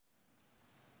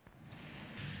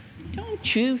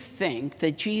Don't you think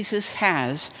that Jesus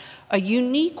has a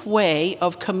unique way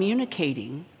of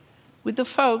communicating with the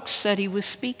folks that he was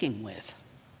speaking with?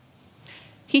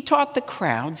 He taught the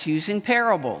crowds using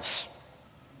parables.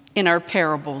 In our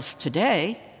parables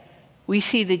today, we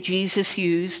see that Jesus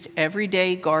used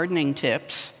everyday gardening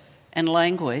tips and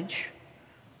language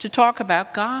to talk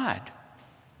about God.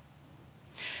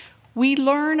 We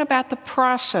learn about the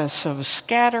process of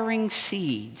scattering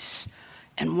seeds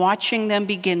and watching them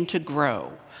begin to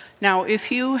grow. Now,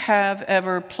 if you have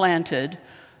ever planted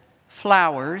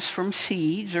flowers from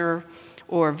seeds or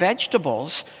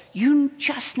vegetables, you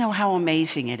just know how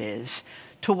amazing it is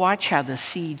to watch how the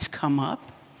seeds come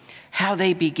up, how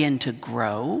they begin to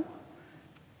grow,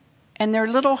 and their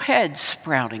little heads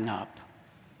sprouting up,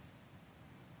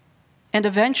 and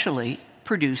eventually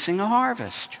producing a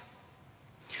harvest.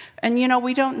 And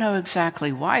we don't know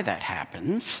exactly why that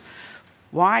happens,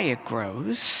 why it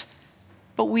grows,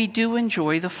 but we do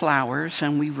enjoy the flowers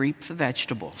and we reap the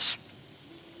vegetables.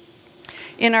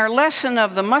 In our lesson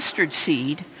of the mustard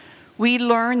seed, we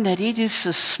learn that it is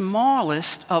the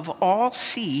smallest of all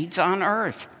seeds on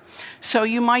earth. So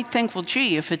you might think, well,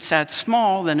 gee, if it's that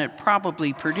small, then it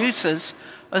probably produces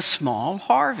a small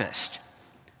harvest.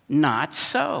 Not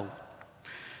so.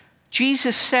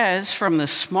 Jesus says from the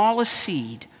smallest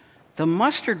seed, the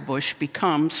mustard bush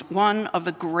becomes one of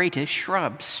the greatest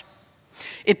shrubs.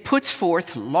 It puts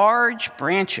forth large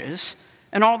branches,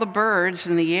 and all the birds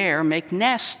in the air make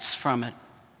nests from it.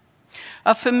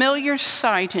 A familiar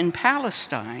sight in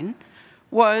Palestine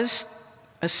was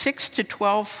a 6 to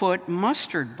 12-foot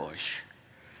mustard bush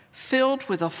filled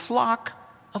with a flock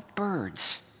of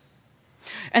birds.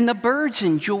 And the birds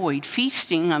enjoyed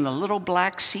feasting on the little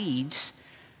black seeds.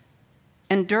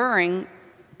 And during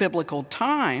biblical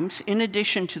times, in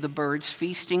addition to the birds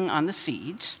feasting on the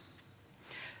seeds,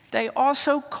 they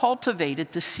also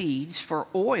cultivated the seeds for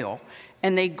oil,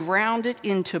 and they ground it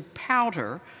into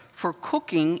powder for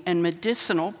cooking and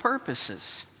medicinal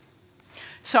purposes.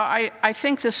 So I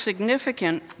think the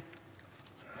significant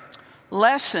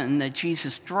lesson that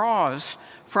Jesus draws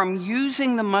from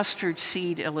using the mustard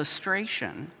seed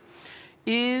illustration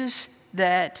is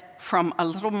that from a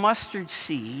little mustard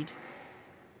seed,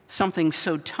 something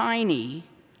so tiny,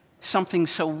 something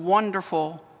so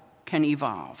wonderful can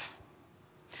evolve.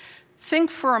 Think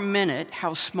for a minute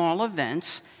how small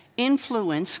events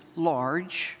influence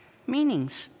large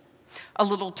meanings. A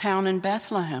little town in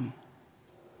Bethlehem,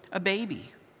 a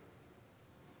baby,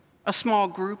 a small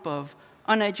group of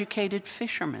uneducated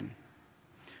fishermen,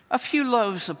 a few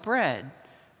loaves of bread,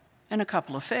 and a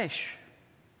couple of fish.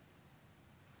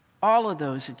 All of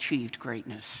those achieved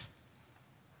greatness.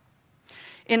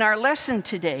 In our lesson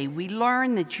today, we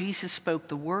learn that Jesus spoke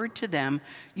the word to them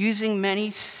using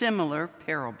many similar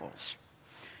parables.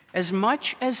 As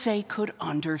much as they could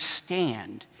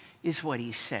understand is what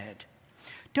he said.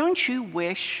 Don't you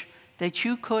wish that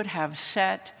you could have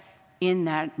sat in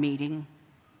that meeting?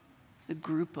 The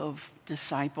group of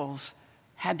disciples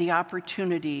had the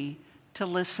opportunity to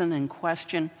listen and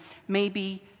question,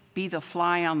 maybe be the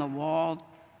fly on the wall.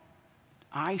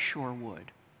 I sure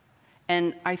would.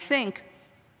 And I think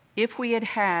if we had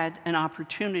had an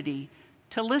opportunity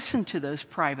to listen to those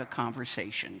private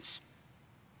conversations,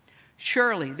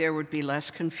 surely there would be less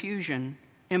confusion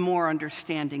and more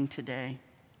understanding today.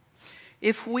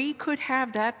 If we could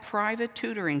have that private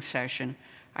tutoring session,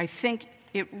 I think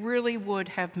it really would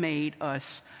have made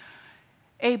us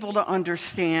able to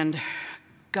understand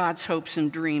God's hopes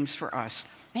and dreams for us,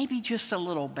 maybe just a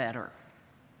little better.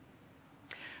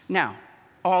 Now,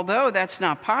 although that's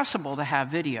not possible to have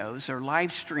videos or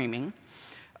live streaming,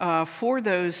 for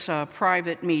those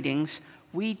private meetings,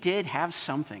 we did have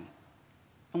something.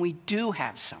 And we do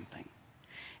have something.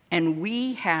 And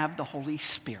we have the Holy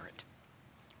Spirit.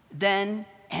 Then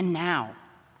and now.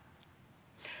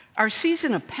 Our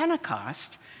season of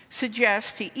Pentecost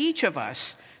suggests to each of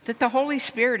us that the Holy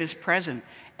Spirit is present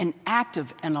and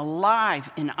active and alive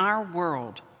in our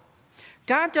world.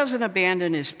 God doesn't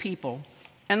abandon his people,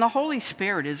 and the Holy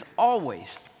Spirit is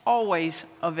always, always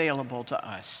available to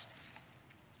us.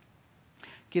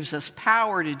 Gives us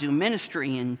power to do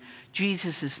ministry in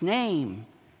Jesus' name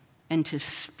and to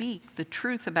speak the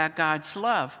truth about God's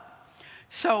love.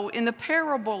 So in the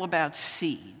parable about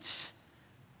seeds,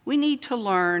 we need to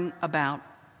learn about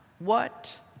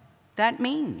what that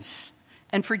means.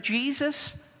 And for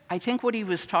Jesus, I think what he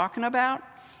was talking about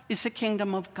is the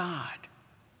kingdom of God.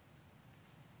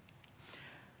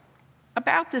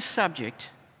 About this subject,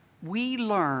 we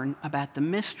learn about the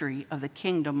mystery of the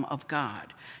kingdom of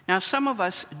God. Now, some of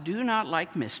us do not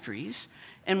like mysteries,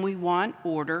 and we want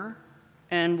order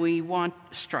and we want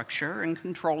structure and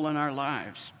control in our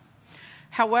lives.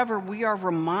 However, we are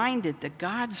reminded that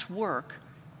God's work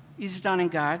is done in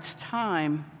God's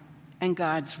time and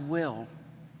God's will.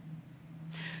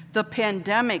 The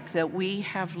pandemic that we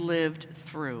have lived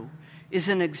through is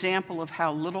an example of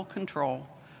how little control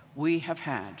we have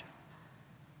had.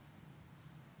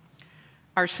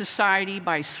 Our society,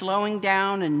 by slowing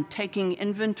down and taking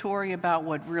inventory about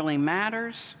what really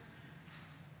matters,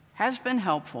 has been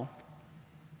helpful.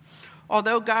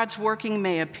 Although God's working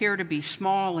may appear to be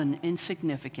small and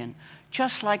insignificant,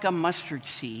 just like a mustard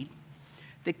seed,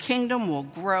 the kingdom will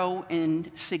grow in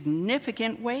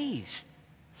significant ways.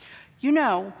 You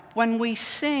know, when we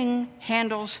sing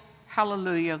Handel's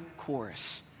Hallelujah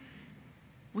chorus,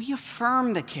 we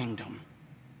affirm the kingdom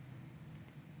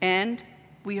and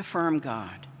we affirm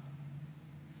God.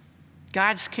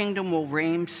 God's kingdom will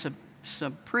reign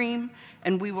supreme,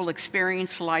 and we will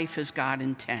experience life as God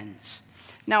intends.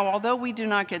 Now, although we do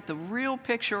not get the real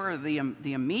picture or the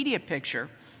immediate picture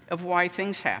of why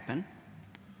things happen,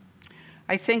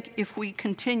 I think if we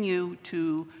continue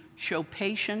to show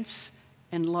patience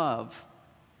and love,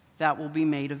 that will be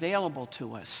made available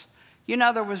to us. You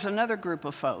know, there was another group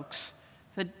of folks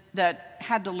that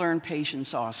had to learn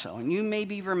patience also. And you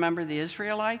maybe remember the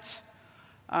Israelites.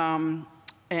 And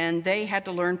they had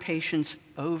to learn patience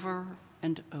over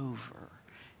and over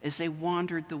as they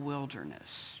wandered the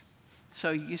wilderness.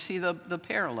 So you see the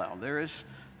parallel. There is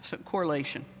some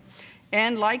correlation.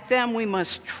 And like them, we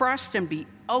must trust and be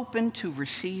open to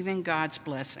receiving God's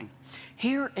blessing.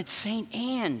 Here at St.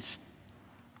 Anne's,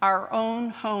 our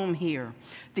own home here,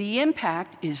 the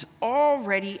impact is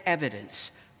already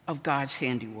evidence of God's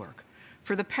handiwork.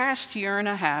 For the past year and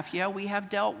a half, we have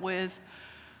dealt with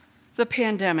the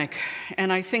pandemic,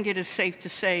 and I think it is safe to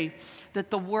say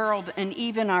that the world and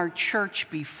even our church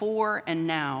before and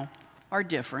now are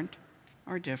different.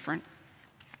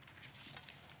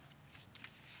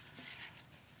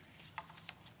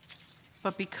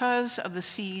 But because of the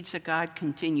seeds that God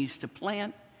continues to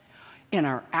plant in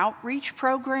our outreach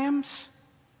programs,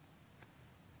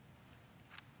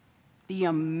 the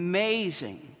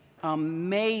amazing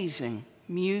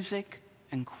music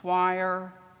and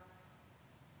choir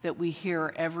that we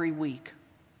hear every week,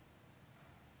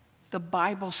 the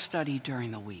Bible study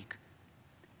during the week,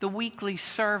 the weekly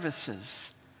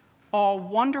services, all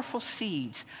wonderful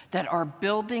seeds that are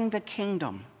building the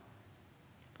kingdom.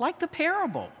 Like the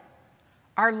parable,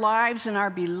 our lives in our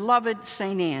beloved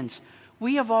St. Anne's,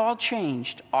 we have all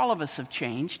changed. All of us have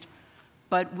changed,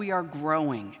 but we are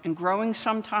growing. And growing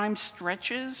sometimes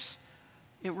stretches.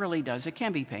 It really does. It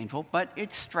can be painful, but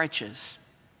it stretches.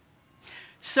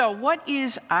 So what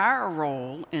is our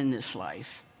role in this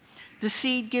life? The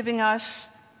seed giving us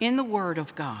in the Word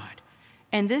of God.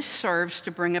 And this serves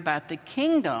to bring about the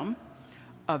kingdom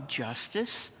of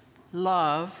justice,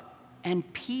 love,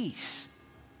 and peace.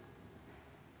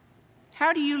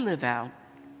 How do you live out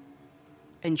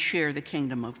and share the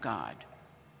kingdom of God?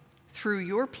 Through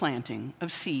your planting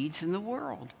of seeds in the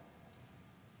world.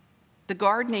 The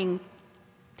gardening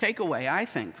takeaway, I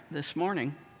think, this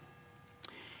morning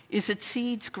is that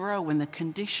seeds grow when the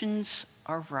conditions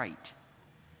are right.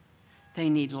 They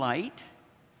need light,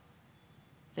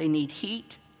 they need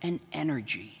heat and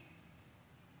energy.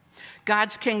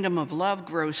 God's kingdom of love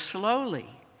grows slowly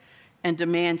and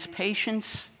demands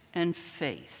patience and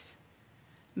faith.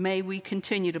 May we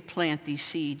continue to plant these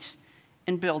seeds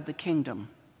and build the kingdom.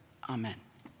 Amen.